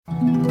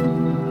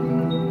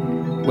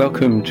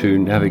Welcome to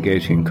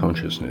Navigating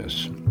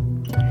Consciousness.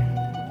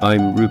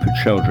 I'm Rupert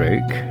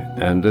Sheldrake,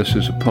 and this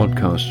is a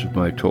podcast of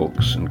my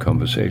talks and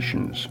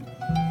conversations.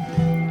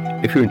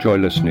 If you enjoy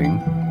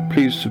listening,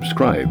 please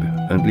subscribe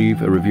and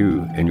leave a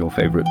review in your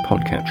favourite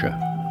podcatcher.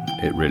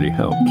 It really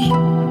helps.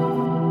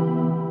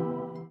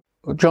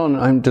 Well, John,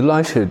 I'm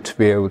delighted to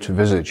be able to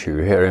visit you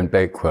here in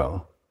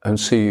Bakewell and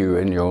see you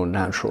in your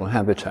natural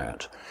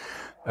habitat.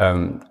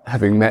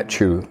 Having met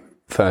you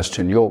first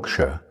in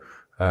Yorkshire,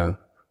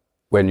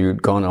 when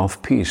you'd gone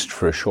off-piste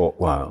for a short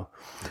while.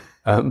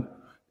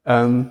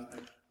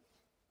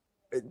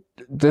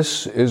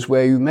 This is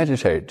where you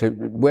meditate.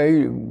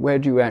 Where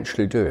do you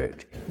actually do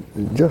it?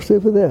 Just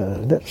over there,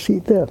 that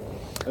seat there.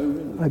 Oh,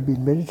 really? I've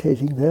been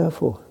meditating there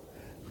for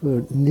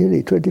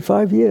nearly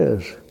 25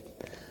 years.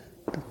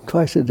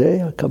 Twice a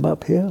day I come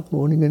up here,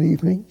 morning and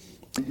evening.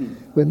 Mm-hmm.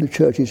 When the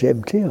church is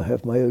empty, I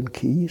have my own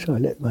key, so I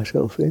let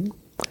myself in.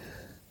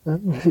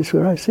 And this is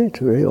where I sit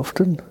very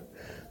often,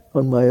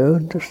 on my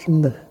own, just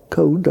in the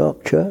cold,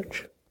 dark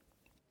church.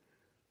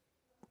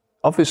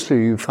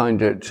 Obviously you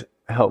find it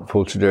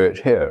helpful to do it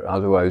here,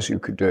 otherwise you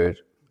could do it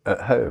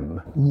at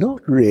home.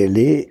 Not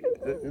really,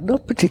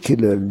 not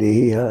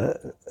particularly.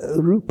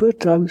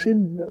 Rupert, I was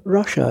in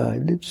Russia. I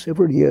lived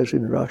several years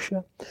in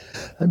Russia.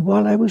 And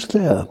while I was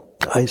there,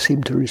 I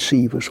seemed to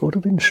receive a sort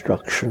of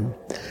instruction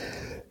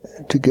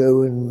to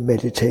go and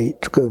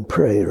meditate, to go and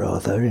pray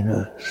rather, in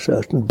a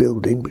certain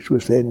building which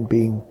was then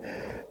being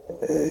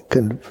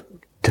kind of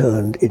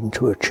turned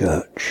into a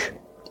church.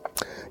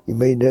 You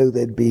may know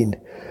there'd been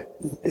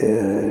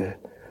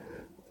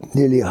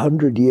nearly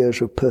 100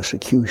 years of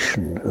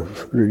persecution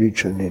of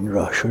religion in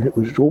Russia, and it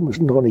was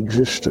almost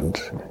non-existent.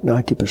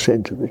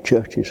 90% of the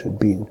churches had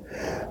been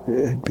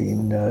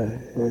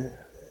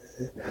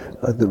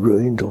either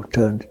ruined or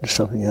turned into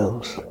something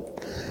else.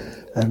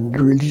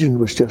 And religion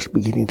was just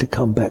beginning to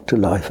come back to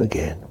life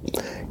again.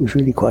 It was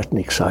really quite an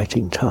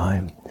exciting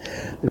time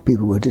that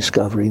people were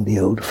discovering the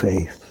old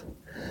faith.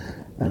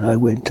 And I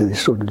went to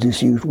this sort of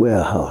disused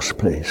warehouse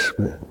place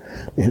where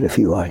they had a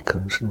few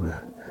icons and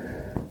were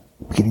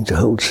beginning to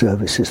hold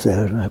services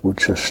there, and I would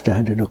just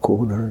stand in a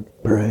corner and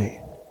pray.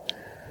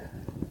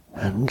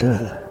 And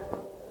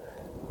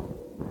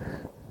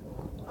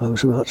I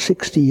was about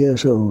 60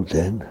 years old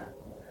then,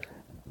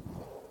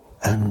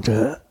 and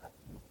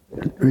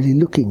really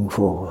looking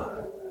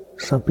for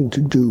something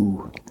to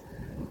do.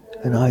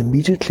 And I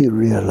immediately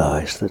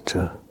realized that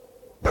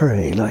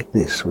pray like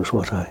this was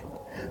what I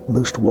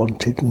most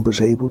wanted and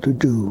was able to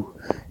do.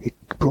 It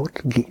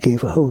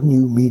gave a whole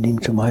new meaning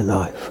to my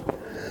life.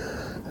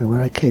 And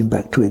when I came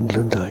back to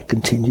England, I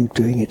continued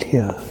doing it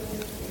here.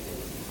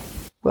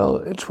 Well,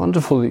 it's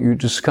wonderful that you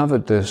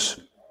discovered this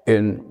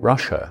in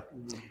Russia.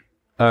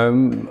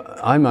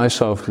 I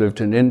myself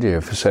lived in India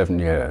for 7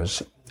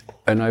 years,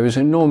 and I was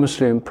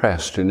enormously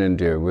impressed in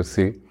India with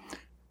the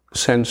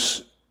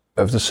sense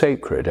of the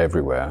sacred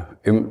everywhere.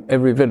 In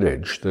every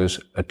village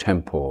there's a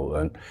temple,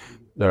 and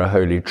there are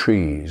holy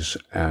trees,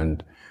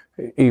 and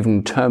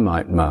even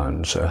termite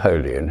mounds are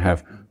holy and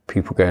have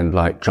people go and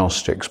light joss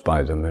sticks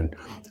by them,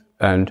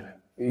 and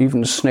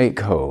even snake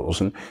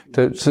holes, and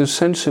the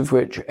sense of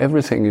which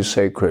everything is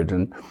sacred.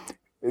 And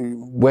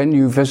when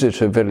you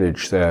visit a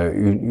village there,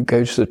 you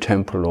go to the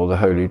temple or the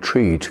holy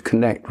tree to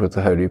connect with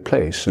the holy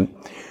place. And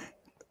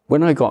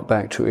when I got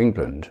back to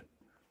England,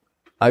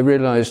 I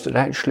realized that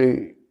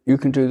actually you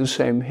can do the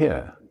same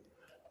here.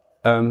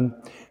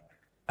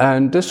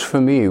 And this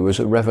for me was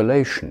a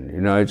revelation.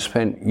 You know, I'd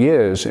spent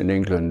years in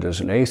England as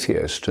an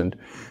atheist and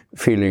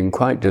feeling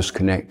quite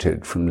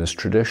disconnected from this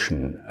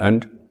tradition.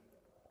 And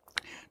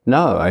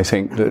now I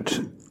think that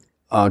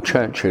our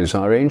churches,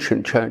 our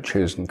ancient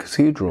churches and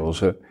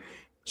cathedrals, are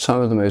some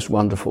of the most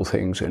wonderful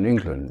things in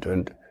England.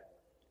 And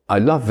I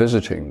love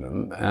visiting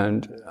them.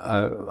 And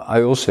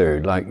I also,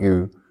 like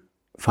you,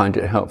 find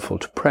it helpful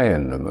to pray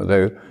in them,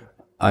 although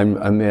I'm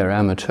a mere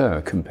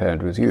amateur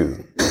compared with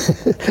you.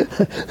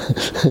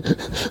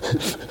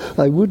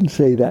 I wouldn't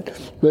say that,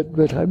 but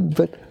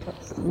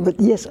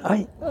yes,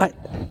 I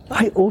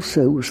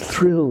also was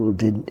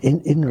thrilled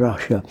in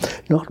Russia,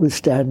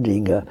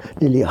 notwithstanding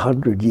nearly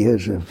 100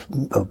 years of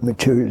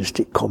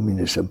materialistic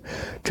communism,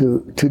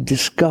 to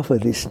discover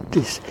this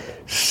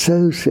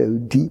so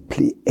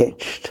deeply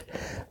etched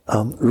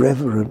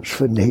reverence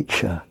for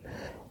nature,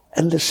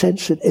 and the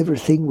sense that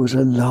everything was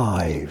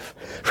alive.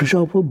 For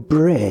example,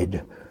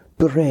 bread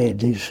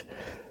is,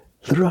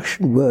 the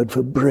Russian word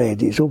for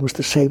bread is almost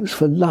the same as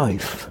for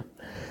life.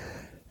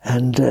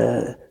 And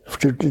the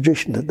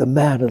tradition that the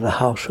man of the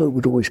household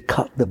would always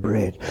cut the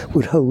bread,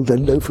 would hold a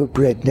loaf of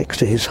bread next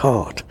to his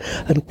heart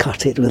and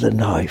cut it with a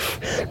knife,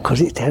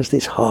 because it has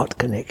this heart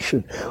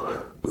connection.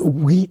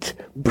 Wheat,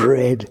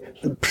 bread,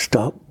 the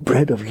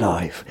bread of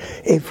life.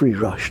 Every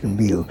Russian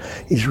meal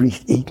is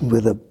eaten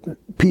with a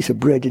piece of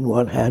bread in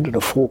one hand and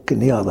a fork in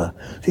the other.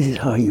 This is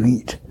how you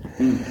eat.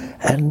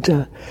 And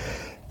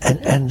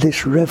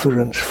this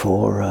reverence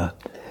for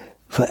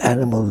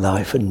animal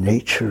life and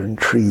nature and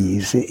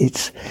trees,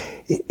 it's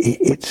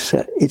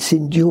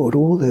endured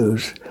all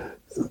those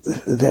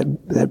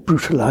that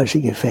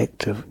brutalizing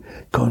effect of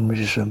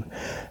communism,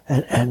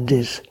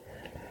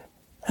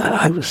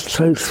 I was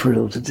so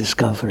thrilled to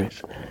discover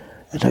it,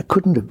 and I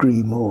couldn't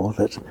agree more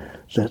that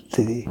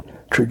the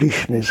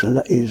tradition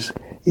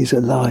is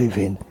alive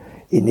in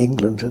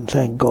England, and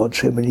thank God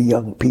so many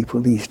young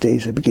people these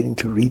days are beginning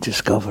to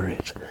rediscover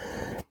it.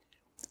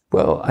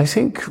 Well, I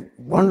think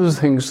one of the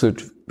things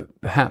that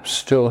perhaps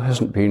still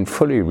hasn't been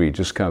fully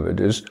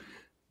rediscovered is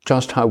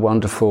just how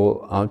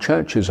wonderful our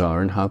churches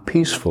are and how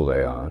peaceful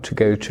they are to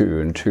go to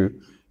and to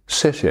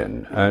sit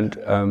in. And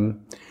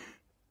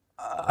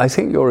I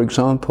think your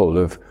example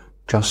of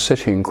just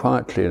sitting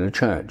quietly in a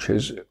church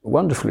is a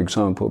wonderful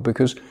example,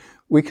 because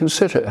we can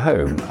sit at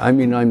home. I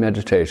mean, I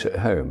meditate at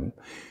home,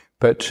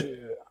 but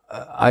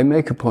I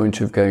make a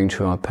point of going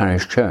to our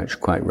parish church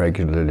quite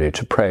regularly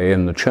to pray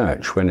in the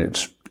church when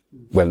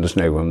there's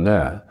no one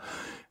there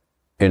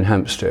in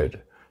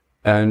Hampstead.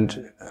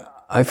 And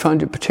I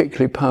find it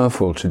particularly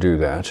powerful to do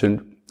that.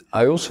 And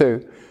I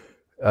also,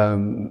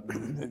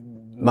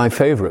 my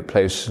favourite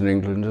places in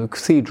England are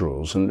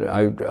cathedrals. And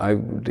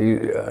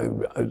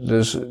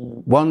there's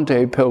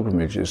one-day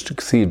pilgrimages to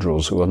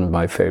cathedrals are one of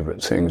my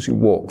favourite things. You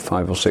walk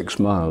 5 or 6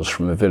 miles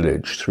from a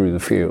village through the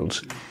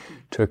fields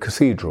to a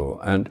cathedral.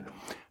 And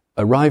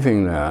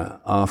arriving there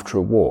after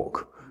a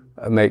walk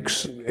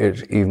makes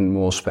it even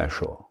more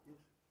special.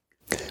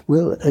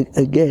 Well,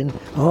 again,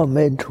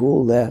 amen to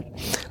all that.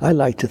 I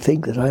like to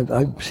think that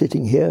I'm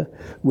sitting here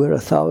where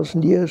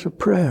 1,000 years of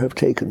prayer have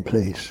taken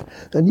place.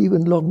 And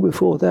even long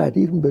before that,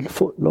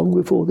 long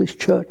before this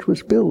church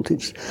was built,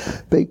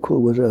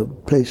 Bakewell was a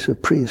place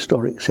of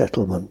prehistoric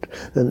settlement.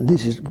 And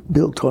this is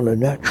built on a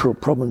natural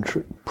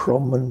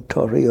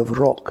promontory of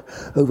rock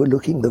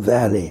overlooking the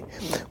valley,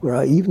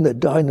 where even the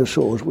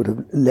dinosaurs would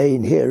have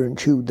lain here and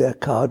chewed their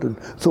cud and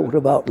thought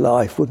about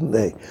life, wouldn't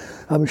they?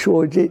 I'm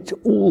sure it's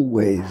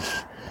always,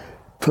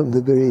 from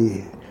the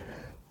very,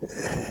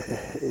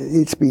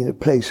 it's been a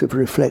place of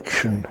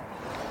reflection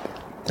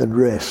and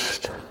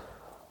rest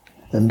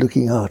and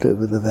looking out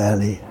over the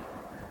valley.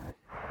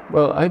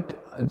 Well,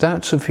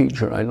 that's a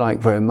feature I like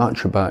very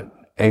much about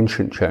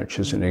ancient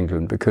churches in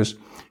England, because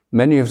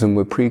many of them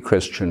were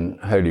pre-Christian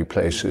holy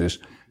places.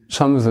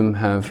 Some of them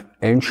have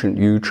ancient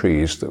yew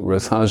trees that were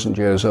 1,000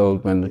 years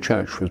old when the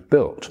church was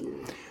built.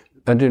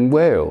 And in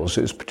Wales,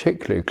 it's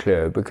particularly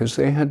clear because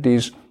they had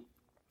these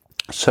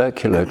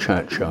circular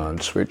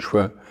churchyards, which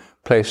were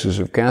places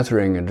of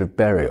gathering and of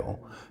burial,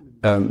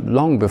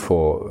 long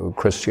before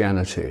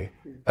Christianity.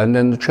 And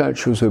then the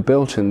churches were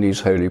built in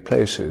these holy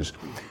places.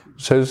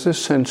 So there's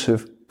this sense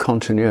of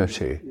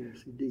continuity,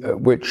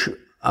 which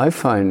I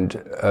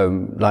find,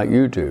 like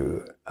you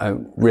do,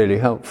 really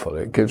helpful.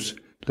 It gives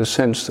the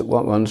sense that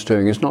what one's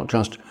doing is not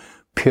just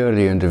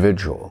purely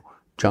individual,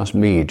 just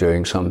me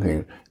doing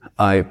something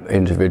I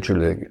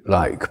individually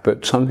like,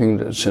 but something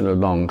that's in a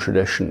long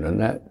tradition, and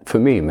that, for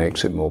me,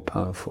 makes it more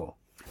powerful.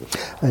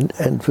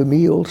 And for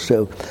me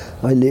also,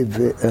 I live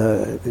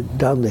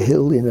down the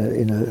hill in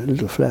a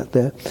little flat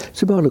there.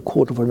 It's about a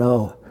quarter of an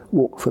hour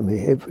walk for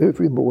me.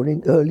 Every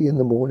morning, early in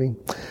the morning,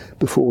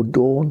 before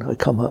dawn, I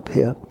come up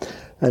here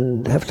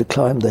and have to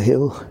climb the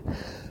hill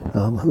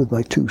with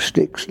my 2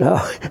 sticks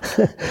now,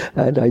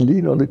 and I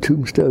lean on a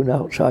tombstone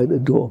outside the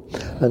door,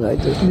 and I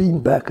just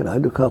lean back and I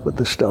look up at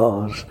the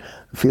stars,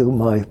 feel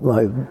my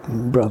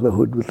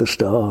brotherhood with the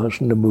stars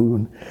and the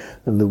moon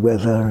and the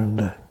weather,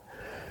 and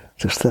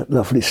just that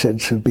lovely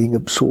sense of being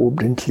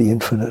absorbed into the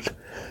infinite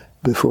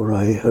before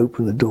I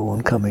open the door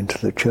and come into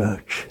the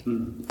church.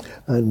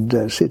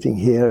 And sitting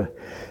here,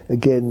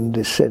 again,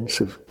 this sense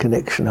of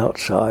connection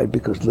outside,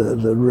 because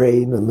the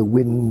rain and the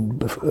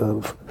wind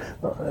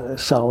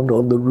sound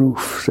on the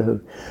roof,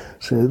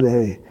 so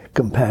they're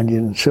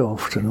companion so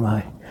often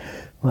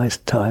my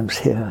times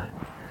here.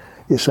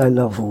 Yes, I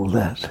love all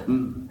that.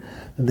 And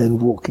then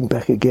walking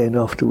back again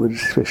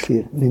afterwards,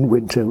 especially in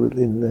winter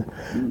in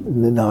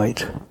the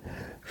night,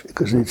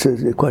 because it's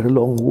quite a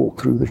long walk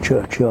through the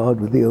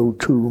churchyard with the old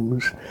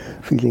tombs,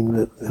 feeling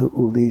that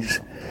all these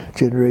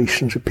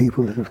generations of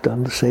people that have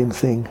done the same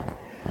thing,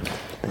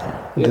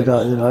 yes,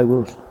 that I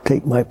will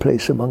take my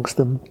place amongst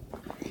them.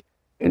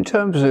 In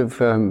terms of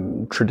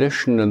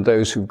tradition and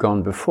those who've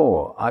gone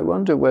before, I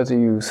wonder whether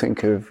you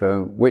think of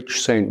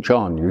which St.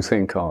 John you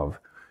think of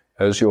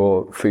as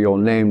for your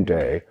name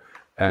day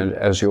and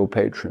as your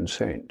patron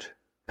saint.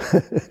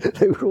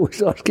 They were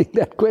always asking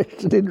that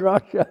question in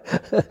Russia.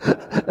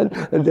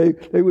 and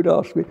they would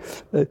ask me,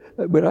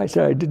 when I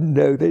said I didn't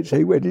know, they'd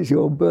say, when is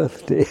your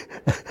birthday?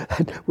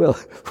 And, well,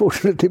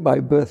 fortunately my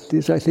birthday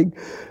is, I think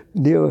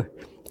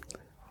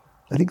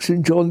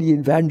St. John the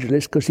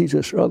Evangelist, because he's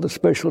a rather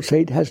special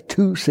saint, has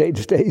 2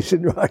 saints' days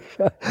in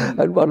Russia,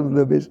 and one of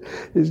them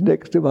is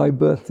next to my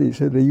birthday,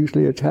 so they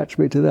usually attach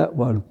me to that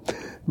one.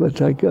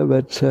 But I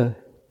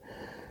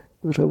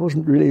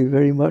wasn't really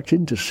very much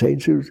into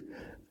saints.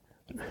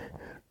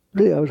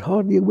 Really, I was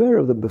hardly aware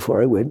of them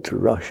before I went to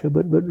Russia,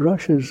 but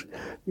Russia's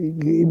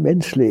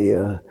immensely...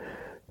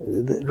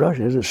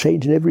 Russia has a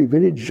saint in every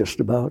village, just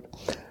about,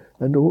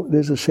 and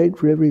there's a saint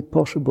for every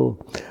possible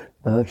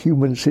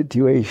human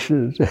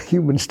situations, a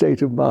human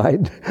state of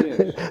mind.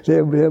 Yes.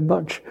 They're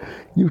much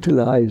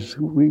utilised.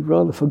 We've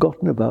rather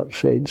forgotten about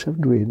saints,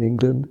 haven't we, in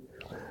England?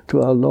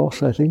 To our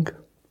loss, I think.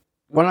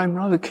 Well, I'm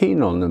rather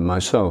keen on them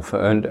myself,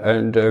 and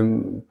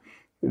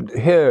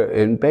here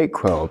in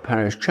Bakewell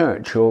Parish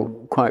Church, you're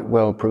quite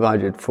well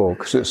provided for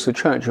because it's the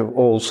Church of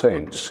All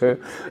Saints. So,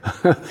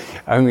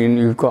 I mean,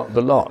 you've got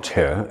the lot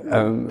here,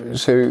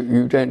 so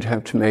you don't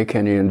have to make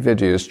any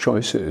invidious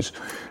choices.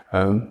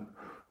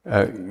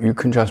 You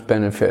can just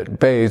benefit,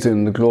 bathe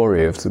in the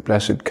glory of the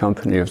blessed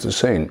company of the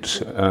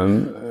saints,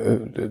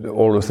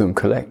 all of them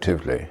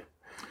collectively.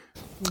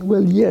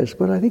 Well, yes,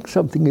 but I think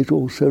something is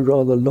also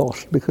rather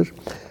lost because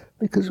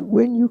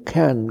when you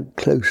can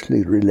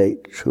closely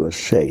relate to a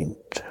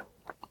saint,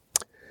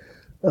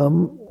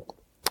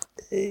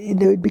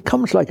 it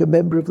becomes like a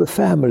member of the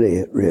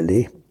family,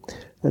 really.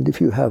 And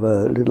if you have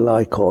a little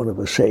icon of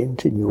a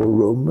saint in your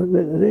room,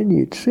 then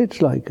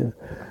it's like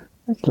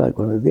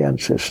one of the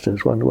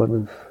ancestors, one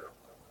of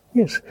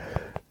yes.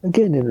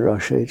 Again, in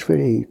Russia, it's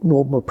very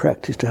normal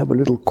practice to have a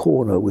little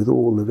corner with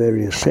all the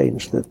various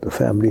saints that the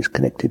family is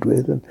connected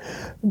with, and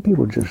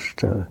people just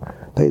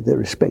pay their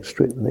respects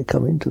to it when they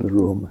come into the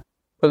room.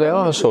 Well, they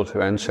are sort of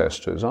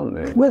ancestors, aren't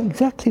they? Well,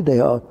 exactly they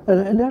are.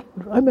 And that,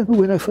 I remember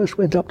when I first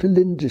went up to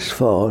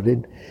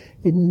Lindisfarne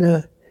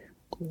in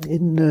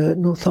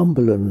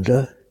Northumberland,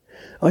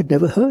 I'd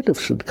never heard of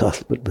St.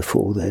 Cuthbert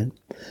before then,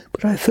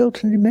 but I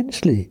felt an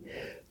immensely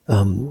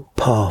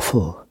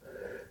powerful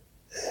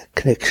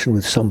connection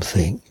with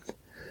something.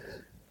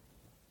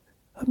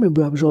 I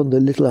remember I was on the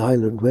little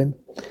island when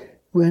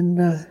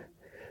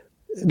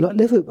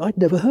I'd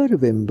never heard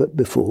of him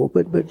before,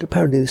 but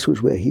apparently this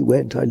was where he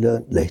went, I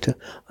learnt later.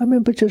 I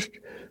remember just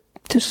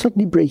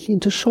suddenly breaking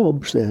into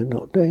sobs there,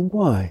 not knowing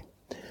why.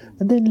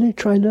 And then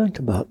later I learnt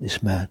about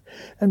this man.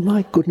 And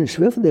my goodness,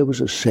 if ever there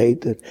was a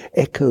saint that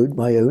echoed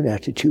my own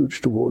attitudes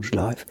towards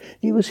life,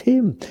 it was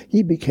him.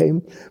 He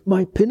became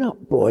my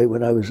pin-up boy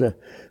when I was a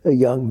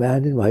young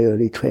man in my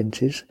early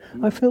 20s.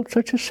 I felt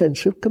such a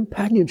sense of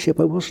companionship.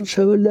 I wasn't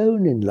so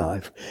alone in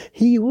life.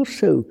 He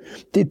also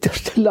did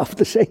just love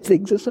the same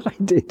things as I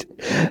did.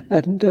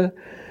 And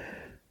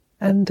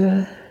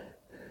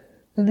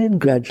then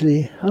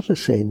gradually other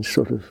saints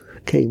sort of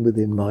came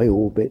within my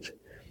orbit.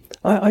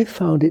 I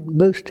found it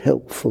most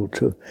helpful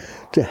to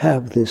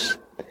have this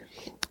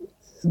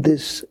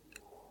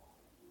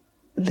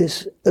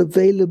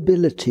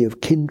availability of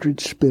kindred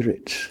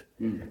spirits,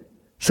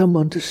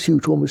 someone to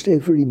suit almost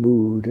every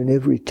mood and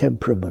every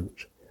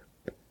temperament,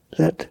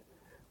 that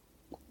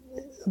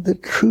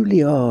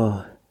truly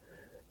are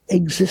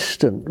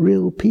existent,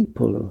 real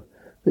people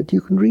that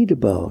you can read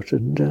about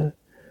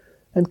and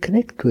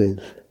connect with.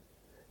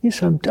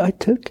 Yes, I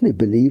totally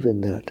believe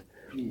in that.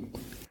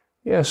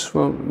 Yes,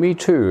 well, me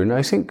too. And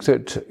I think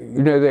that,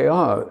 they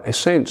are,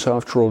 saints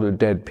after all are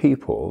dead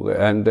people,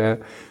 and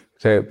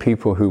they're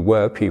people who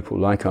were people,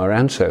 like our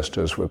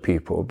ancestors were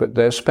people, but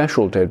they're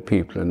special dead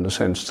people in the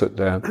sense that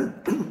they're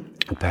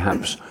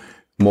perhaps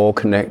more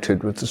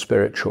connected with the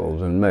spiritual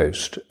than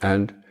most,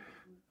 and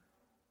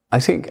I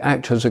think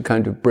act as a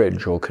kind of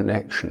bridge or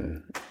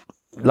connection.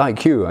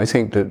 Like you, I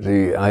think that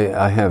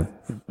I have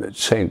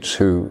saints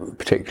who are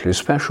particularly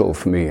special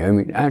for me. I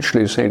mean,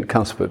 actually St.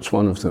 Cuthbert's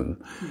one of them.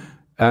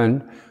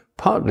 And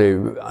partly,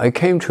 I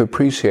came to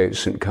appreciate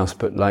St.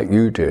 Cuthbert like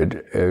you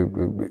did,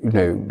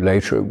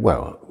 later,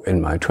 well,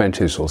 in my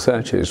 20s or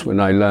 30s,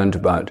 when I learned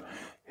about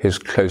his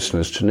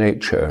closeness to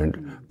nature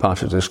and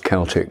part of this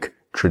Celtic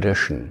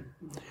tradition.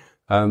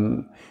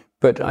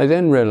 But I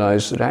then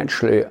realized that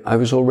actually I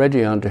was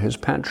already under his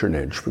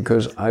patronage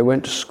because I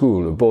went to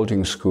school, a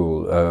boarding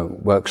school,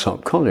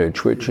 Worksop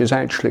College, which is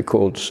actually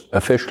called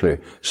officially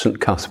St.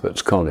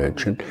 Cuthbert's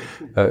College, and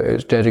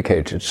it's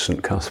dedicated to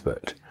St.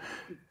 Cuthbert.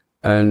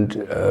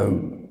 And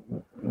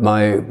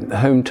my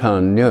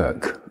hometown,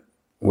 Newark,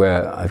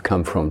 where I've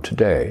come from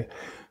today,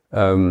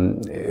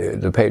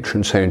 the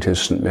patron saint is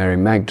St. Mary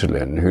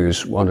Magdalene,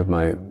 who's one of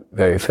my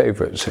very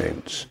favourite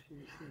saints.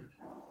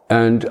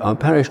 And our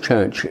parish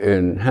church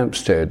in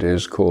Hampstead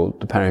is called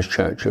the Parish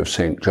Church of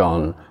St.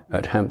 John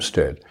at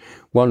Hampstead.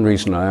 One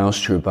reason I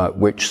asked you about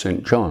which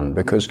St. John,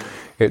 because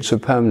it's a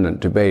permanent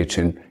debate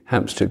in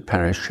Hampstead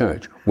Parish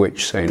Church,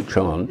 which St.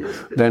 John,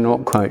 they're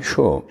not quite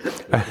sure.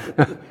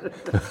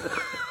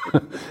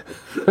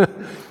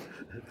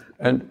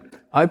 And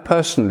I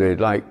personally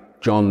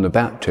like John the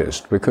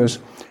Baptist because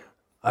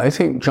I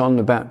think John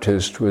the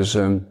Baptist was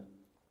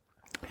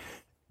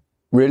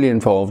really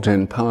involved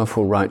in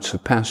powerful rites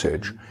of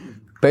passage.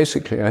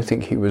 Basically, I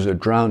think he was a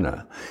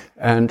drowner,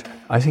 and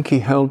I think he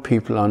held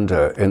people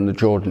under in the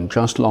Jordan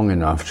just long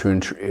enough to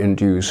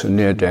induce a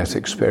near-death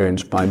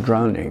experience by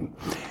drowning.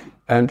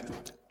 And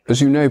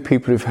as you know,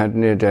 people who've had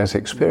near-death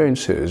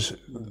experiences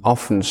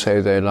often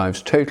say their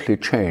lives totally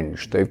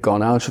changed. They've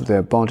gone out of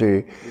their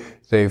body,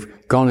 they've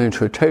gone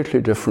into a totally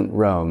different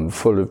realm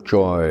full of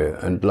joy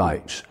and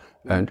light,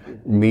 and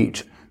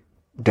meet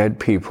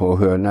dead people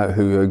who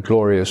are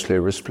gloriously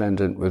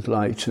resplendent with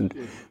light, and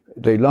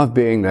they love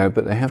being there,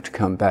 but they have to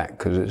come back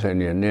because it's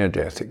only a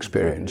near-death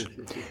experience.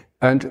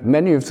 And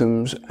many of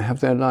them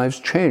have their lives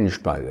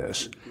changed by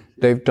this.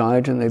 They've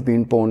died and they've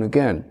been born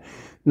again.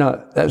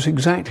 Now, that's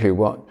exactly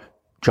what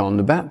John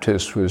the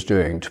Baptist was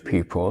doing to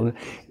people.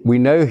 We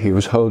know he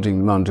was holding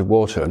them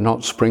underwater,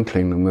 not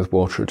sprinkling them with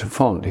water at a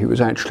font. He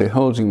was actually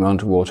holding them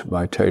underwater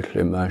by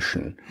total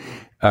immersion.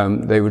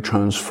 They were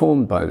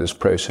transformed by this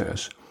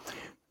process.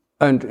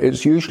 And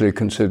it's usually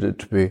considered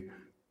to be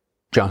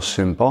just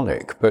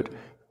symbolic. But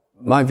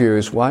my view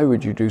is, why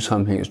would you do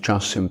something that's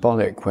just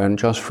symbolic when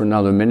just for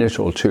another minute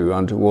or two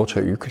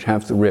underwater you could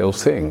have the real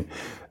thing,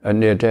 a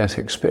near-death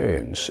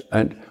experience?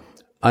 And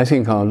I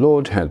think our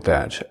Lord had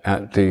that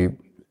at the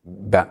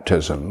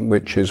baptism,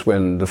 which is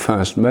when the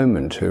first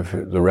moment of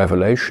the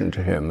revelation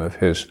to him of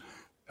his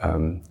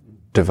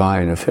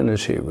divine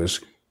affinity was,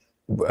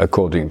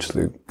 according to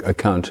the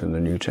account in the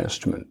New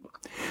Testament.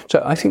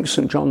 So I think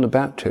St. John the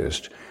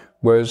Baptist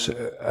was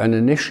an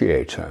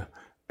initiator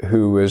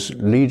who was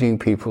leading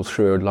people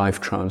through a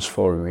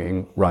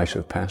life-transforming rite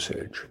of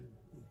passage.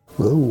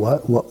 Well,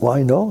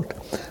 why not?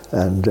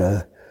 And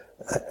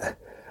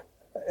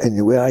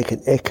anyway, I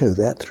can echo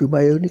that through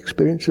my own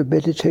experience of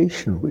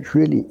meditation, which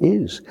really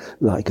is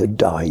like a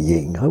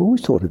dying. I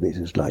always thought of it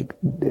as like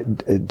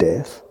a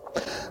death,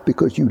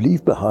 because you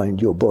leave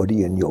behind your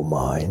body and your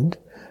mind,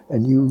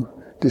 and you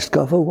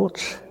discover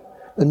what's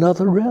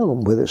another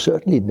realm where there's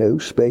certainly no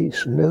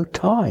space, no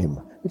time.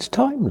 It's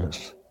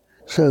timeless.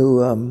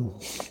 So,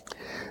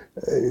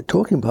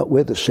 talking about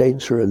whether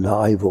saints are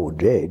alive or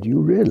dead, you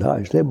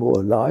realize they're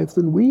more alive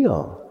than we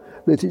are.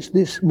 That it's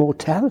this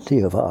mortality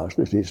of ours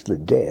that is the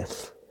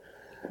death.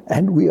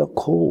 And we are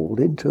called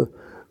into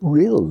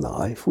real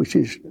life, which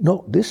is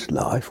not this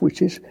life,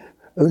 which is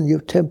only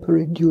of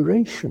temporary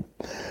duration.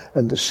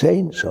 And the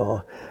saints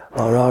are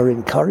our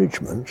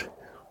encouragement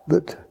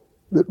that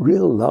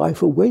real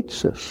life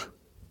awaits us.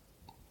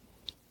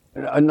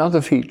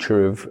 Another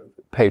feature of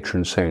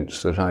patron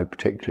saints that I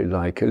particularly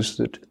like is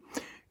that,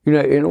 you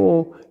know, in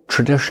all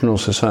traditional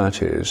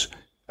societies,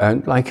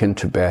 and like in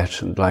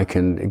Tibet and like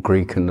in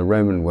Greek and the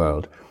Roman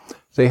world,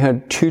 they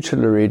had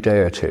tutelary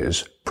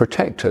deities,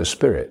 protector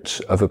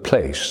spirits of a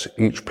place.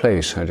 Each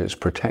place had its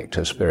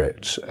protector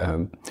spirits,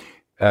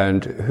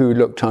 and who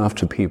looked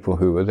after people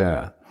who were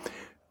there.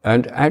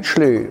 And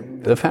actually,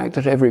 the fact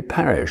that every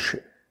parish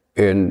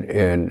in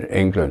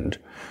England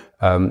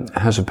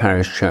has a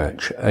parish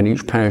church, and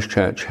each parish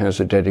church has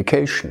a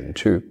dedication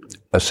to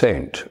a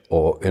saint,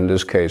 or in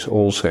this case,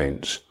 all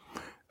saints.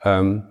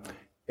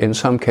 In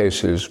some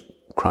cases,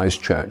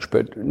 Christ Church,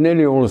 but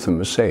nearly all of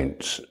them are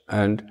saints.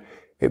 And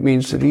it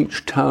means that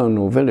each town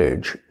or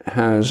village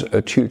has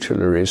a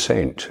tutelary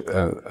saint,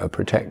 a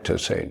protector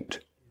saint.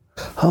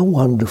 How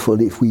wonderful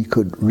if we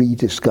could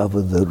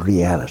rediscover the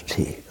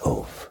reality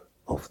of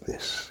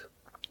this.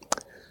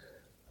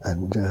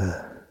 And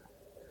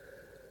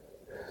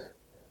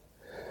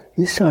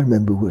this, I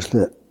remember, was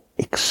the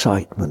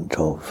excitement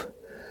of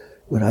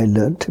when I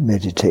learned to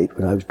meditate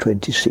when I was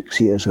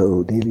 26 years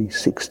old, nearly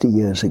 60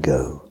 years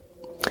ago,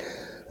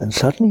 and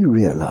suddenly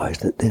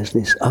realized that there's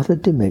this other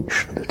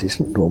dimension that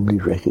isn't normally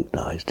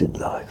recognized in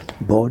life: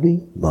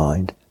 body,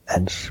 mind,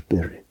 and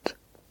spirit.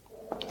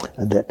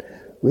 And that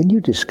when you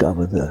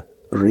discover the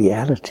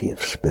reality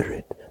of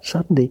spirit,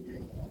 suddenly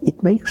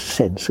it makes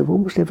sense of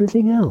almost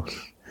everything else.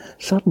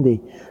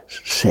 Suddenly,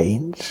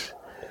 saints,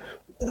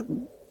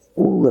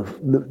 all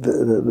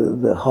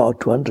the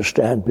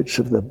hard-to-understand bits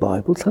of the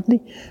Bible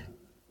suddenly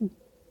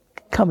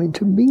come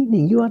into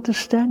meaning. You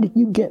understand it.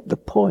 You get the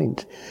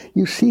point.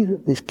 You see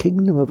that this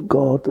kingdom of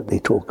God that they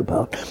talk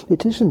about,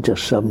 it isn't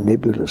just some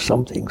nebulous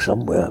something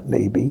somewhere,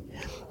 maybe.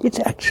 It's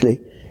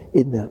actually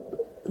in the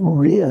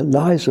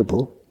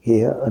realizable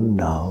here and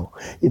now,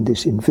 in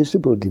this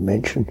invisible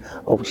dimension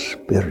of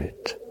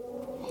spirit,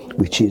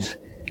 which is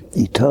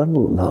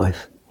eternal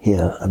life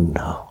here and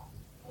now,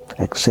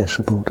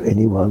 accessible to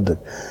anyone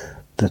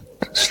that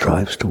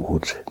strives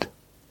towards it.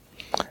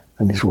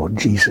 And is what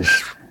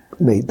Jesus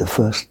made the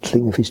first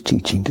thing of his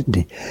teaching, didn't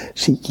he?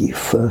 Seek ye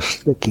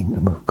first the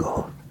kingdom of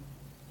God.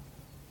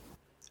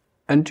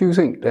 And do you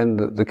think then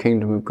that the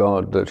kingdom of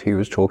God that he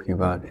was talking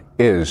about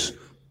is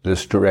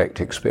this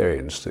direct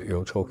experience that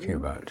you're talking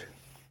about?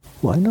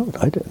 Why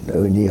not? I don't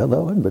know any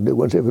other one, but no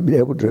one's ever been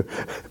able to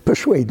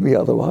persuade me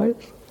otherwise.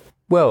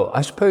 Well,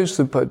 I suppose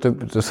the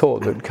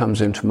thought that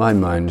comes into my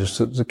mind is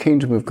that the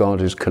kingdom of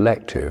God is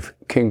collective.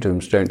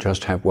 Kingdoms don't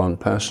just have one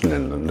person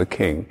in them, the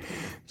king.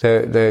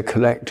 They're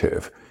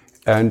collective.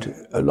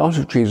 And a lot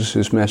of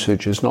Jesus'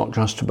 message is not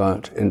just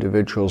about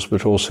individuals,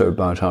 but also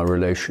about our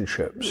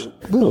relationships.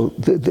 Well,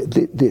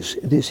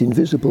 this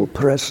invisible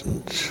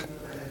presence,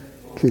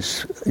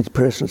 this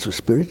presence of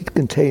spirit, it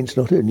contains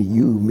not only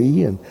you,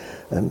 me, and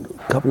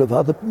a couple of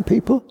other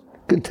people,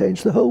 it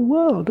contains the whole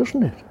world,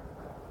 doesn't it?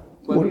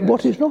 Well, yes.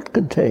 What is not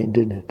contained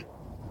in it?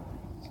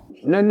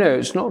 No,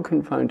 it's not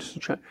confined to the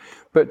church.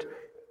 But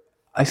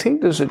I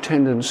think there's a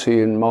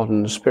tendency in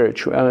modern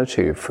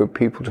spirituality for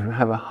people to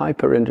have a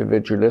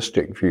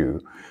hyper-individualistic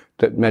view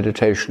that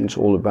meditation's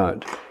all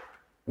about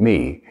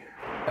me.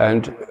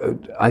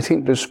 And I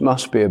think this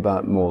must be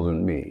about more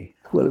than me.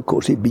 Well, of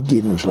course, it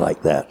begins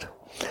like that.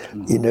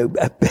 You know,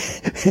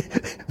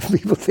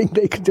 people think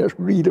they can just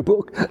read a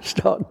book,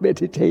 start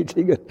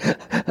meditating,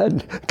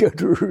 and go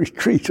to a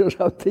retreat or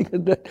something,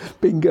 and then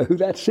bingo,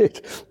 that's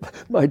it.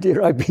 My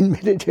dear, I've been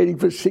meditating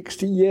for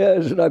 60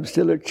 years, and I'm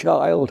still a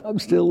child. I'm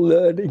still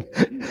learning.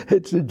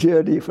 It's a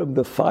journey from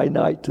the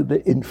finite to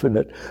the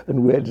infinite,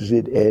 and where does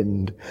it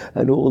end?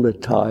 And all the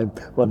time,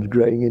 one's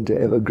growing into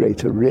ever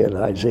greater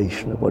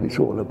realization of what it's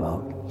all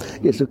about.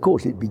 Yes, of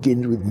course, it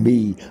begins with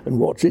me, and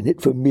what's in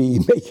it for me,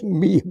 making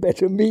me a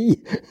better me.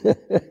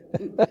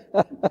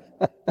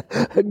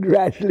 And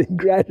gradually,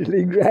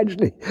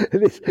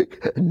 this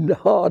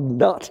hard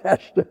nut has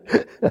to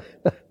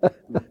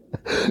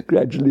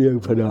gradually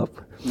open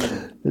up.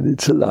 And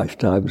it's a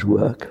lifetime's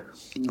work.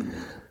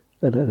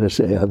 And as I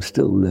say, I'm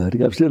still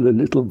learning. I'm still a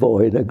little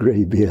boy in a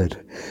grey beard.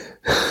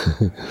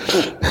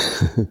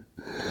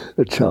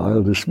 A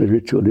child, a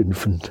spiritual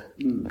infant.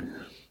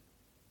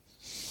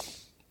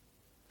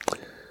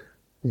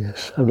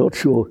 Yes, I'm not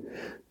sure.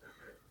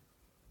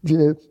 Do you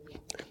know,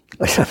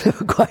 I'm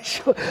never quite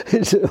sure.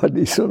 It's one of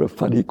these sort of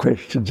funny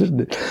questions,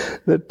 isn't it?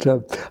 That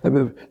I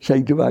remember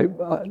saying to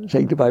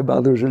my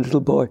mother as a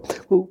little boy,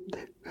 well,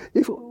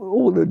 if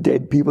all the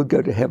dead people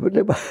go to heaven,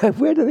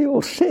 where do they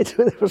all sit?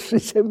 There must be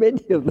so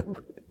many of them.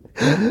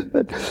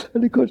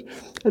 And of course,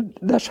 and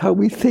that's how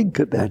we think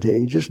at that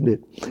age, isn't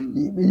it?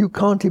 You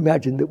can't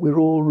imagine that we're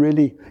all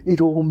really,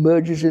 it all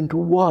merges into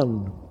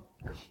one.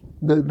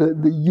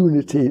 The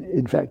unity,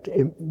 in fact,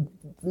 in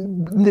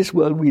this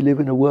world we live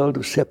in a world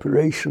of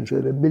separations,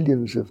 there are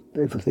millions of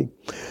everything.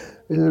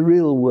 In the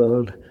real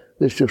world,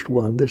 there's just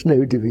one, there's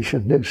no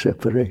division, no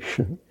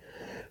separation.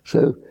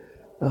 So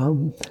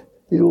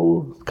it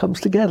all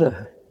comes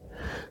together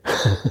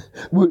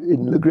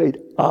in the great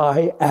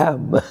I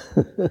am.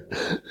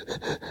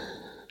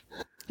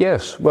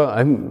 Yes, well,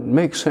 it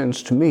makes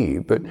sense to me,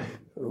 but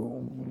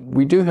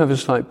we do have a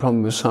slight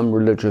problem with some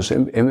religious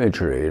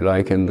imagery,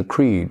 like in the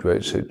Creed, where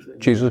it says,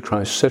 Jesus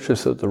Christ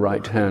sitteth at the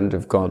right hand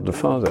of God the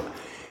Father.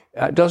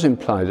 It does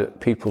imply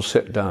that people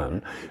sit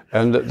down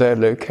and that they're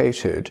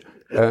located,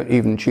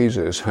 even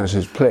Jesus has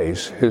his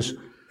place, his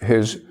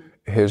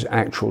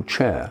actual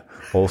chair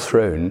or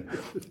throne,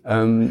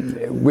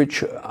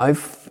 which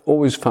I've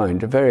always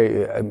find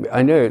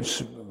I know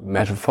it's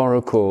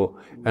metaphorical,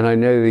 and I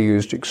know they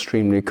used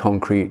extremely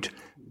concrete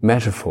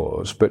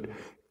metaphors, but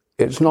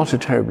it's not a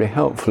terribly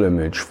helpful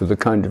image for the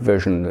kind of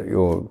vision that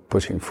you're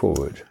putting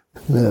forward.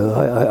 No,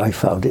 I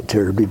found it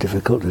terribly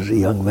difficult as a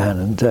young man,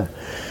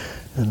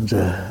 and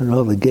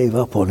rather gave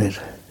up on it.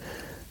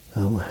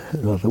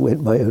 Rather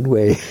went my own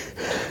way.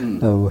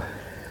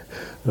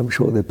 I'm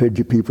sure there are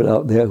plenty of people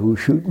out there who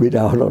shoot me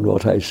down on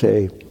what I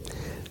say.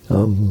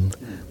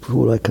 But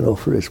all I can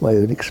offer is my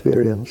own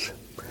experience.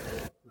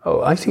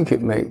 Oh, I think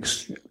it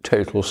makes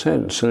total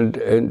sense,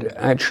 and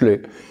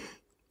actually,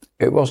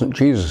 it wasn't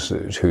Jesus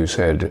who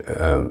said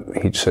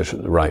he'd sit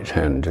at the right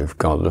hand of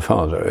God the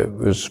Father. It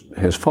was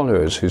his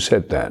followers who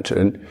said that.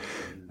 And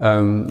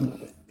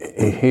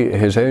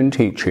his own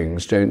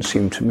teachings don't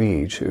seem to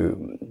me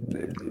to...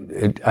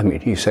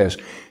 he says,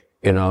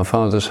 in our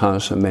Father's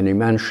house are many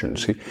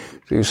mansions.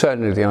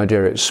 Certainly the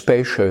idea it's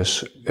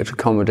spacious, it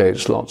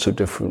accommodates lots of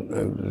different,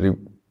 the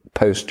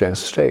post-death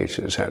state,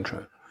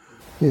 etc.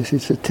 Yes,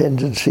 it's a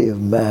tendency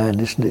of man,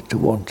 isn't it, to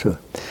want to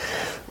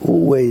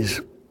always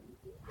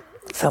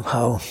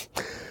somehow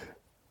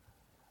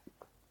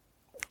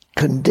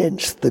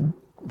condense the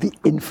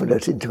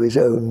infinite into his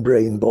own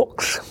brain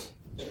box.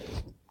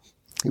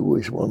 He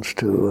always wants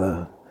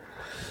to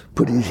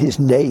put his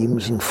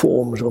names and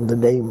forms on the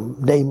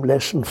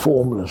nameless and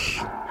formless.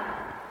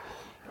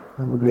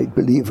 I'm a great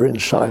believer in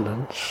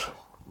silence.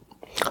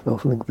 I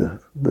often think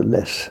the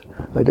less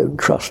I don't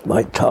trust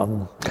my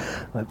tongue,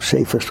 I'm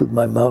safest with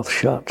my mouth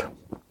shut.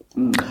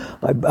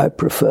 I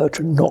prefer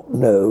to not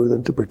know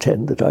than to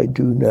pretend that I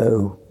do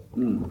know.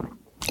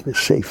 There's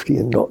safety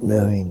in not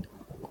knowing.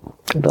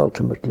 And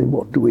ultimately,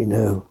 what do we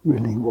know?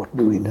 Really, what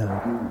do we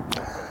know?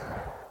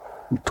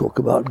 We talk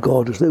about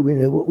God as though we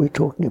know what we're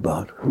talking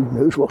about. Who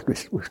knows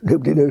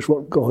nobody knows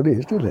what God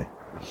is, do they?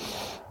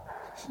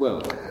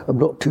 Well, I'm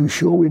not too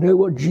sure we know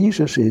what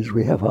Jesus is.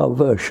 We have our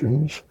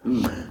versions.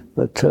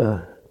 But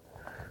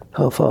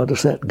how far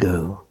does that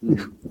go?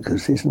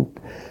 Because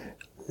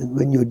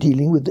when you're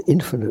dealing with the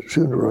infinite,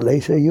 sooner or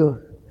later you're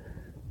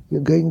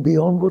going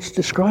beyond what's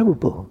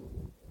describable.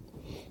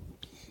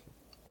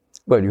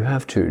 Well, you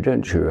have to,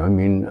 don't you? I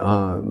mean,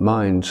 our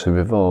minds have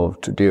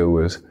evolved to deal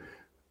with,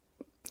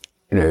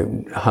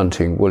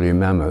 hunting woolly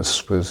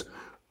mammoths with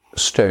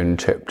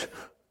stone-tipped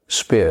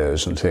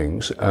spears and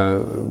things.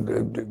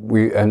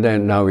 And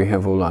then now we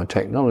have all our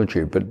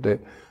technology, but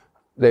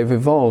they've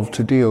evolved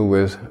to deal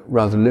with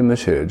rather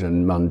limited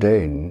and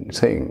mundane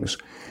things.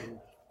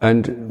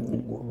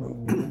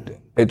 And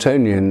it's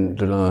only in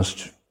the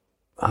last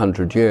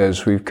 100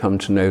 years we've come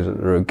to know that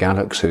there are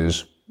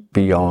galaxies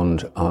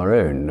beyond our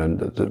own, and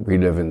that we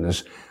live in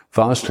this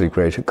vastly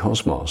greater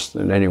cosmos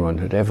than anyone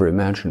had ever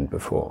imagined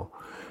before.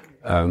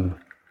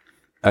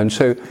 And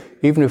so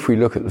even if we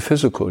look at the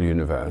physical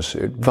universe,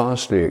 it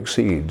vastly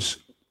exceeds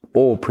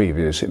all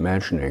previous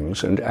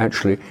imaginings, and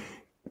actually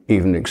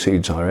even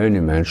exceeds our own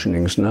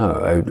imaginings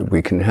now.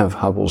 We can have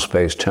Hubble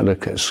Space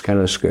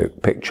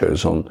Telescope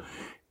pictures on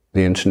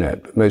the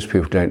internet, but most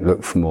people don't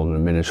look for more than a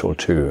minute or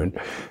two, and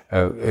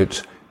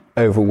it's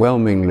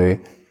overwhelmingly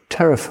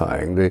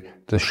terrifying,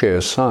 the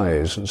sheer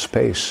size and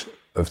space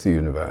of the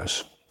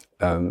universe.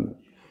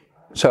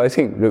 So I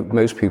think that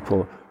most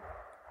people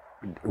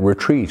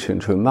retreat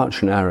into a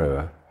much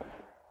narrower.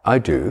 I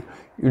do.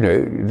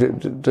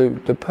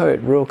 The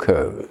poet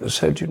Rilke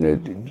said,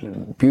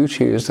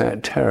 beauty is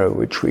that terror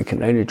which we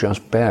can only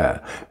just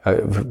bear.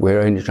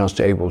 We're only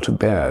just able to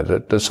bear.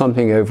 That there's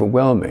something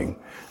overwhelming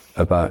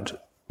about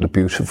the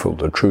beautiful,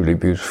 the truly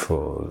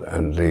beautiful,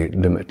 and the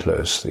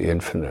limitless, the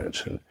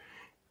infinite.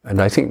 And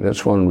I think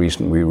that's one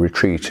reason we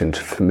retreat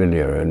into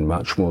familiar and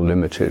much more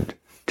limited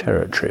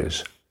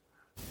territories.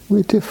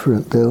 We're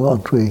different, though,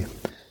 aren't we?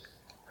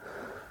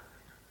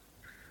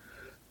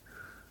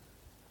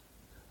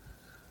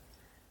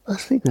 I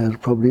think that's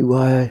probably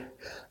why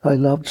I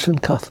loved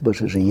St.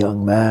 Cuthbert as a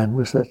young man,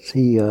 was that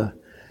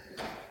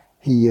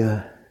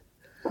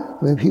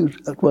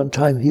at one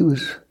time he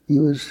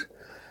was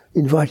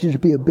invited to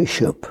be a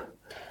bishop,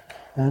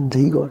 and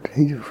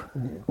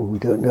we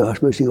don't know, I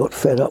suppose he got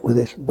fed up with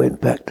it and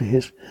went back to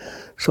his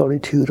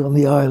solitude on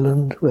the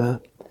island where,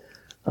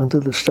 under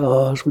the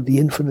stars with the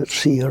infinite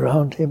sea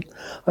around him.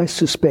 I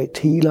suspect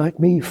he, like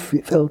me,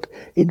 felt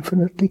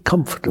infinitely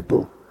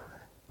comfortable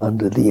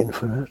under the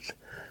infinite.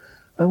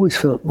 I always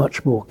felt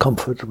much more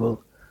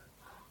comfortable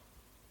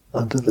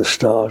under the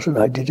stars than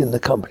I did in the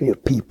company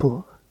of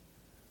people.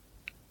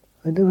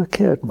 I never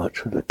cared much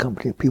for the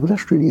company of people.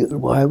 That's really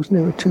why I was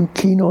never too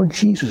keen on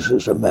Jesus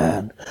as a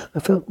man. I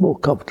felt more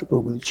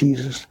comfortable with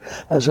Jesus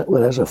as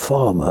a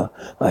farmer.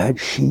 I had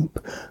sheep.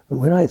 And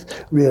when I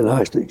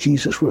realized that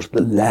Jesus was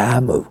the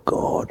Lamb of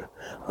God,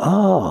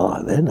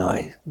 then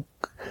I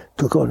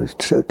took on a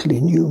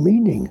totally new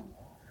meaning.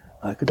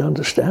 I could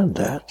understand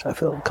that. I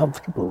felt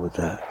comfortable with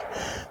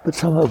that. But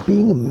somehow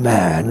being a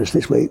man, as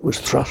this way it was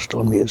thrust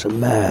on me as a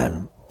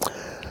man,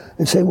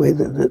 in the same way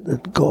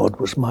that God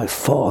was my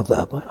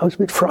father, I was a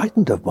bit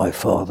frightened of my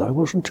father. I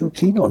wasn't too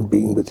keen on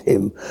being with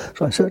him.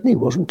 So I certainly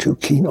wasn't too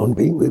keen on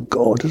being with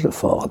God as a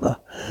father.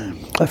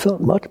 I felt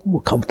much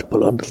more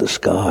comfortable under the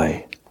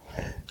sky,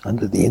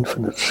 under the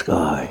infinite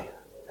sky.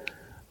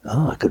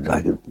 I could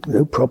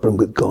no problem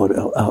with God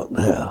out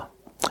there.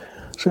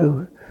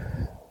 So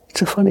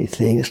it's a funny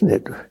thing, isn't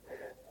it?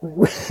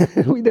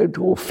 We don't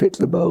all fit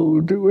the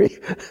mold, do we?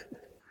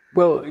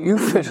 Well, you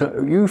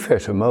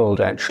fit a mould,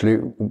 actually,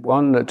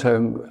 one that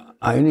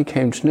I only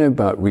came to know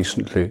about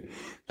recently.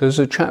 There's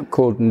a chap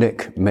called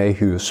Nick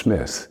Mayhew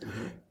Smith,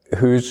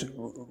 who's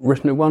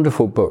written a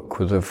wonderful book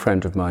with a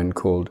friend of mine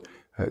called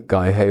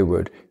Guy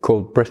Hayward,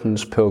 called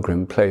Britain's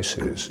Pilgrim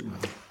Places.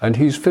 And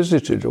he's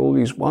visited all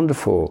these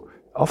wonderful,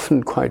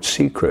 often quite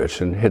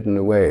secret and hidden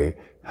away,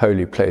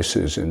 holy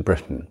places in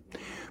Britain.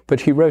 But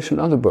he wrote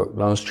another book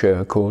last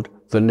year called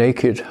The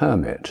Naked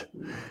Hermit.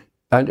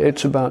 And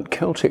it's about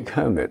Celtic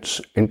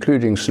hermits,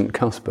 including St.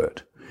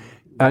 Cuthbert.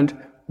 And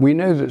we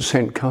know that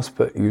St.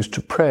 Cuthbert used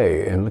to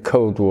pray in the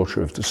cold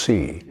water of the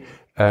sea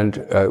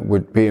and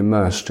would be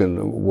immersed in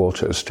the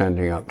water,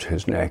 standing up to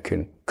his neck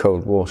in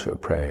cold water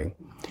praying.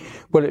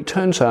 Well, it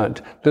turns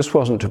out this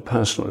wasn't a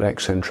personal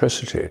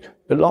eccentricity.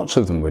 Lots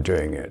of them were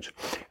doing it.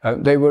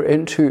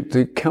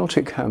 The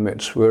Celtic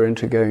hermits were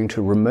into going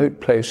to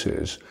remote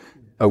places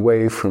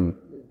away from.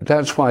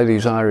 That's why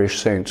these Irish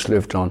saints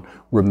lived on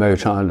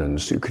remote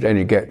islands you could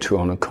only get to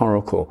on a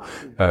coracle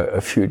a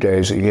few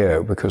days a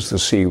year because the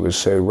sea was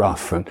so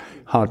rough and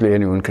hardly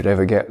anyone could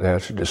ever get there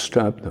to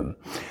disturb them.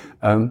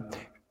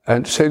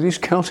 And so these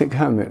Celtic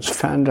hermits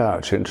fanned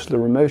out into the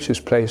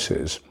remotest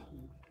places,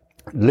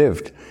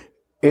 lived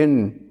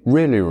in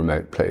really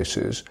remote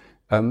places,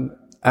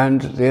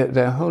 and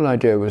their whole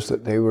idea was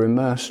that they were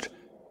immersed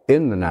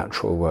in the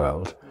natural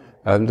world,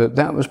 and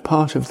that was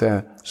part of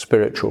their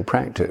spiritual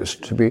practice,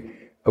 to be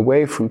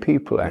away from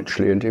people,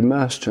 actually, and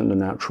immersed in the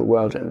natural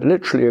world, and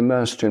literally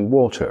immersed in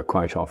water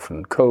quite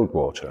often, cold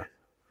water.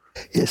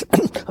 Yes,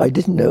 I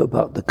didn't know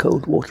about the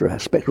cold water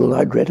aspect. Well,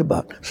 I'd read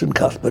about St.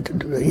 Cuthbert,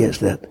 yes,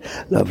 that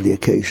lovely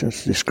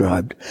occasions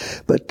described.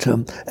 But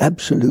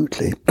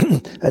absolutely,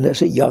 and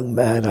as a young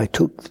man, I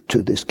took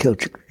to this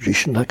Celtic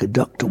tradition like a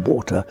duck to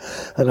water,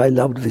 and I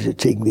loved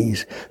visiting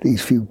these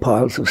few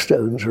piles of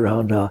stones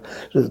around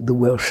the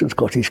Welsh and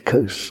Scottish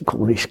coasts,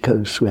 Cornish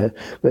coasts, where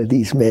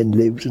these men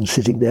lived, and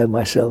sitting there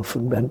myself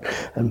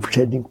and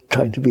pretending,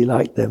 trying to be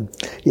like them.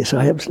 Yes,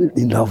 I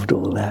absolutely loved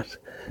all that.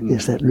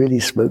 Yes, that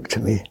really spoke to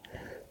me.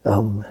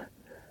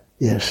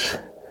 Yes,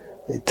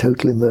 a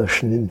total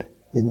immersion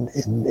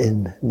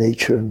in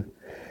nature. And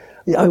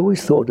I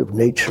always thought of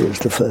nature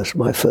as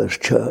my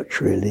first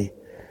church, really.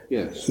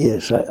 Yes.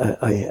 Yes,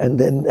 and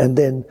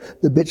then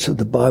the bits of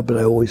the Bible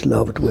I always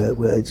loved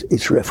where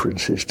its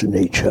references to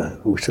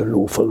nature, which are an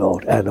awful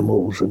lot,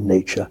 animals and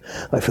nature.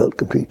 I felt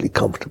completely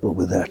comfortable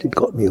with that. It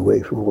got me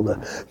away from all the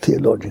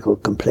theological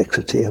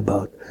complexity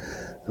about.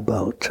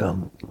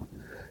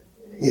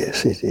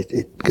 Yes,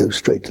 it goes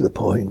straight to the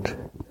point.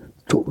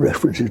 talk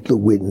references to the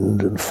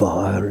wind and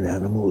fire and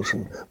animals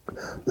and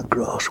the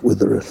grass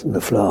withereth and the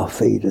flower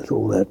fadeth.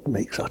 All that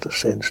makes utter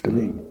sense to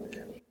me.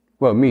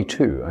 Well, me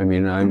too. I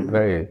mean,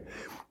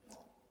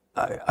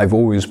 I've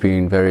always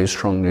been very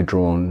strongly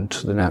drawn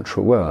to the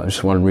natural world.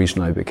 It's one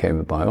reason I became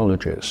a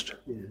biologist.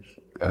 Yes.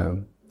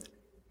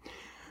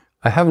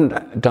 I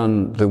haven't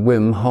done the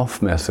Wim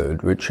Hof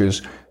method, which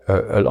is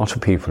a lot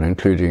of people,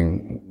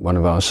 including one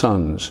of our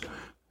sons,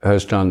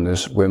 has done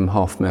this Wim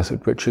Hof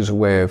method, which is a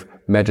way of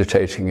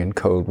meditating in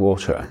cold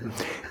water.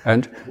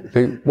 And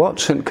what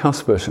St.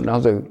 Cuthbert and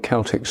other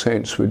Celtic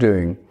saints were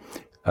doing,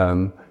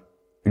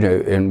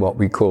 in what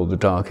we call the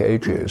Dark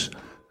Ages,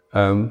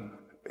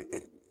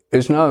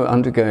 is now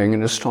undergoing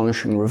an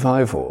astonishing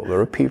revival. There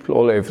are people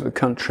all over the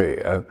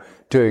country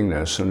doing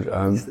this,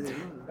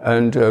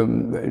 and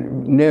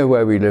near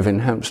where we live in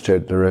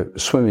Hampstead, there are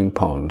swimming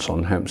ponds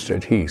on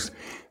Hampstead Heath,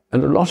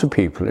 and a lot of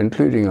people,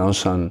 including our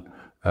son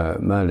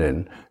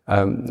Merlin,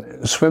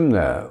 swim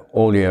there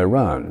all year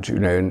round,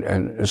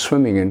 and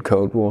swimming in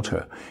cold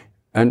water.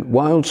 And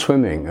wild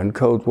swimming and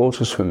cold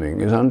water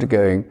swimming is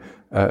undergoing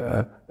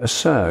a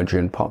surge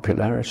in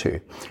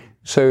popularity.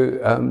 So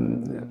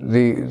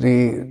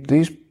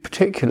these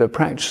particular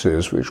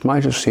practices, which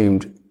might have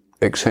seemed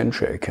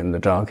eccentric in the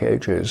Dark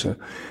Ages,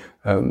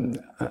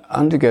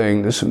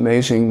 undergoing this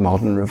amazing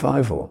modern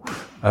revival.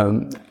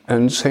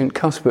 And St.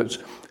 Cuthbert's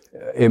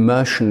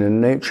immersion in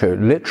nature,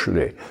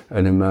 literally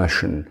an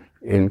immersion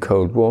in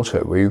cold water,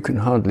 where you can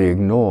hardly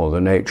ignore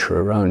the nature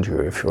around you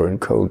if you're in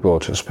cold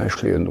water,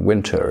 especially in the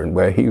winter, and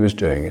where he was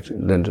doing it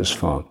in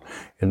Lindisfarne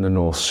in the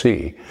North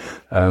Sea.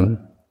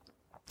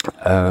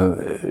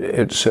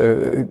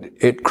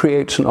 It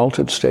creates an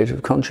altered state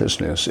of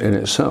consciousness in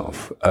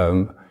itself.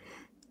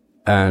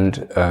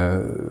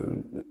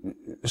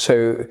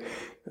 So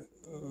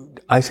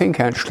I think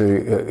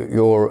actually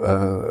you're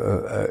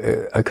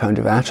a kind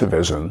of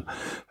atavism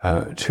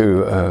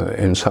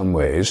in some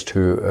ways,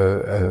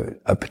 to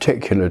a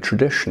particular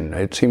tradition.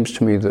 It seems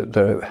to me that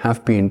there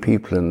have been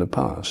people in the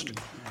past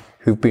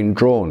who've been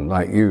drawn,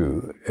 like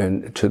you,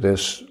 to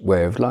this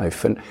way of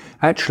life. And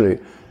actually,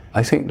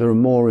 I think there are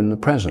more in the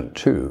present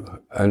too.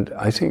 And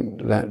I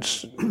think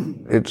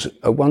it's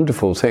a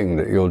wonderful thing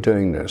that you're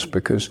doing this,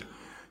 because,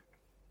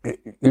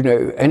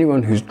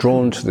 anyone who's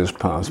drawn to this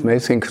path may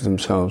think of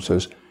themselves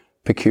as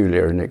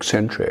peculiar and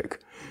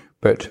eccentric,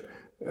 but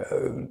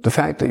the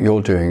fact that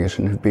you're doing it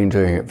and have been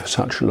doing it for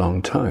such a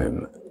long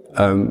time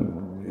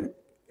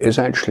is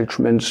actually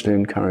tremendously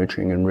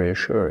encouraging and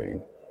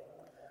reassuring.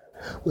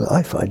 Well,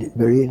 I find it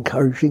very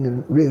encouraging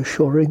and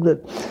reassuring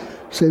that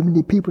so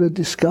many people are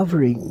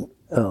discovering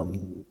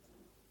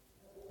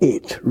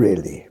it,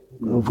 really,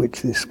 of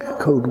which this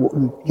cold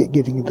water,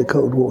 getting into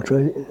cold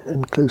water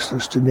and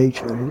closeness to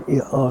nature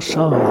are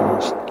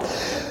signs.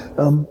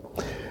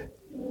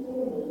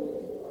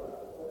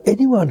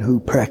 Anyone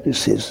who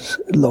practices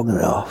long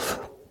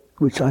enough,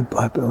 which I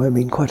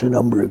mean quite a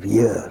number of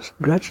years,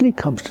 gradually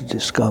comes to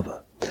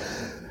discover,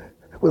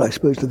 well, I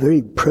suppose the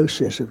very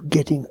process of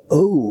getting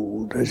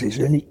old, as is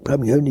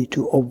becoming only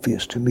too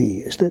obvious to me,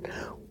 is that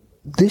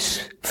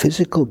this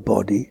physical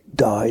body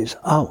dies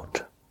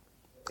out.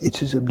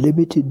 It is of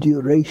limited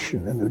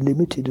duration and of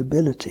limited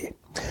ability,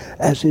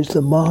 as is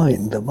the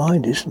mind. The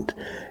mind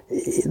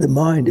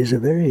is a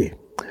very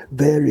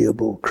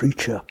variable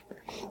creature,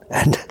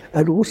 and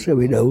also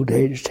in old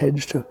age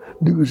tends to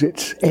lose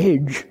its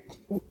edge.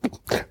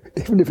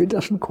 Even if it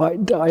doesn't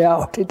quite die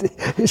out,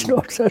 it's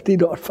certainly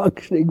not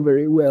functioning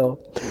very well.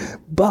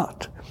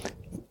 But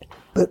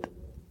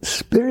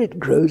spirit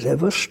grows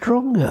ever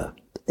stronger,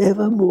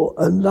 ever more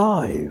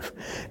alive,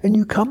 and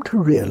you come to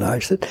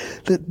realize that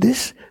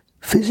this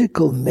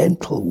physical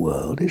mental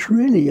world is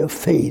really a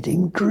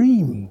fading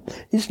dream.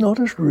 It's not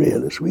as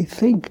real as we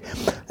think.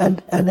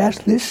 And as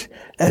this,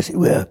 as it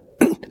were,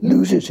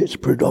 loses its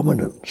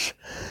predominance,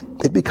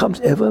 it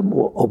becomes ever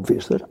more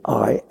obvious that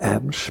I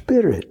am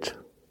spirit.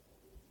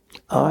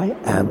 I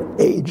am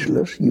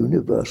ageless,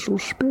 universal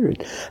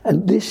spirit.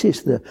 And this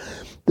is the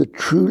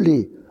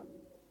truly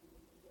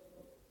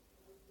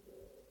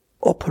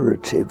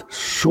operative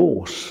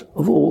source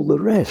of all the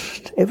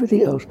rest.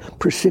 Everything else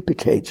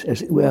precipitates,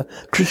 as it were,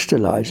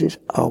 crystallizes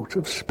out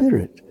of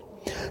spirit.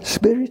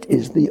 Spirit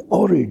is the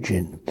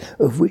origin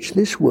of which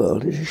this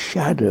world is a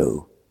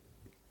shadow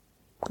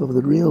of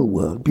the real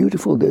world.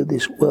 Beautiful though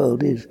this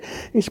world is,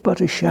 it's but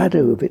a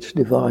shadow of its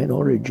divine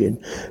origin.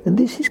 And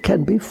this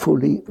can be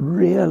fully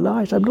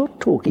realized. I'm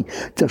not talking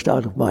just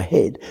out of my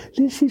head.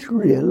 This is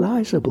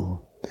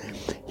realizable.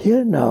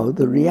 Here now,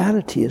 the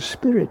reality is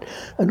spirit.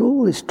 And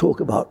all this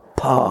talk about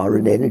power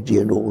and energy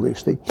and all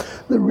this thing,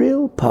 the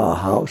real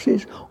powerhouse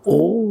is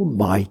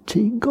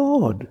Almighty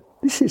God.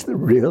 This is the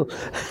real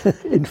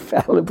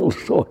infallible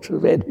source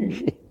of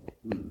energy.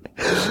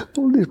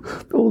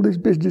 All this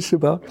business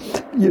about,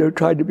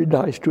 trying to be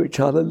nice to each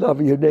other,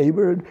 loving your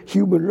neighbour and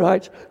human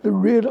rights, the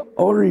real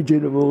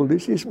origin of all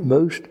this is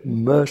most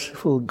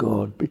merciful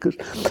God, because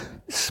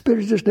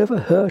Spirit has never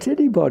hurt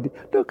anybody.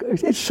 Look,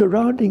 it's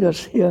surrounding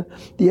us here,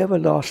 the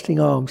everlasting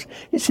arms.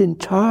 It's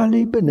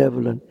entirely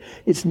benevolent.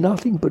 It's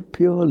nothing but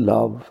pure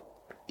love.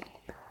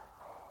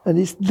 And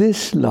it's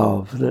this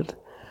love that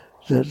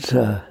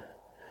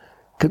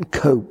can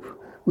cope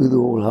with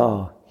all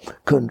our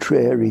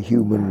contrary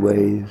human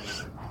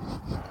ways.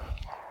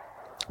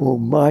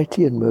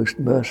 Almighty and most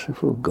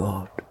merciful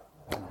God,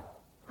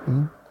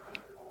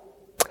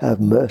 have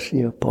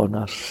mercy upon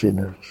us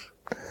sinners.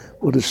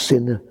 What a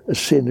sinner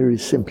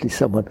is simply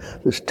someone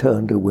that's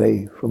turned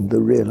away from the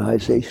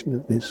realization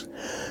of this,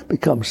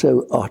 become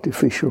so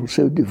artificial,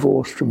 so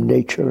divorced from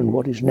nature and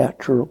what is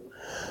natural,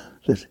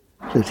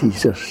 that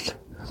he's just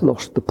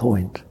lost the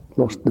point,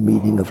 lost the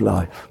meaning of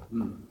life.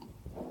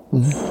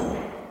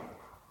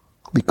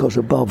 Because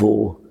above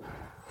all,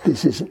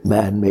 this isn't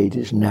man-made,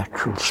 it's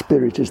natural.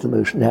 Spirit is the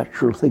most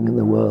natural thing in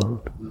the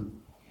world.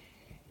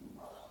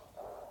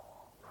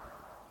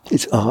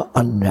 It's our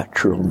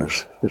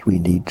unnaturalness that we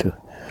need to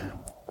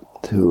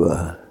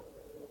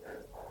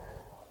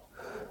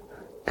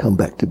come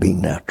back to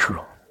being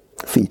natural.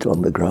 Feet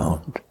on the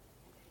ground.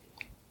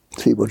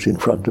 See what's in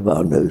front of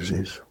our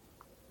noses.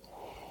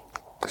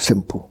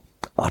 Simple,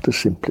 utter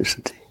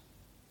simplicity.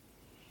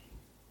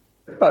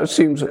 That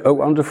seems a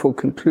wonderful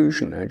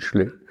conclusion,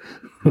 actually.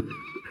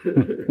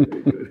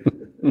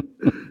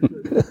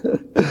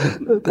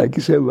 Thank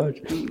you so much.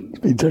 It's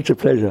been such a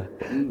pleasure.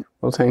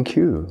 Well, thank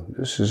you.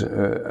 This is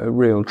a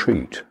real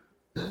treat.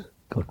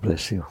 God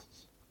bless you.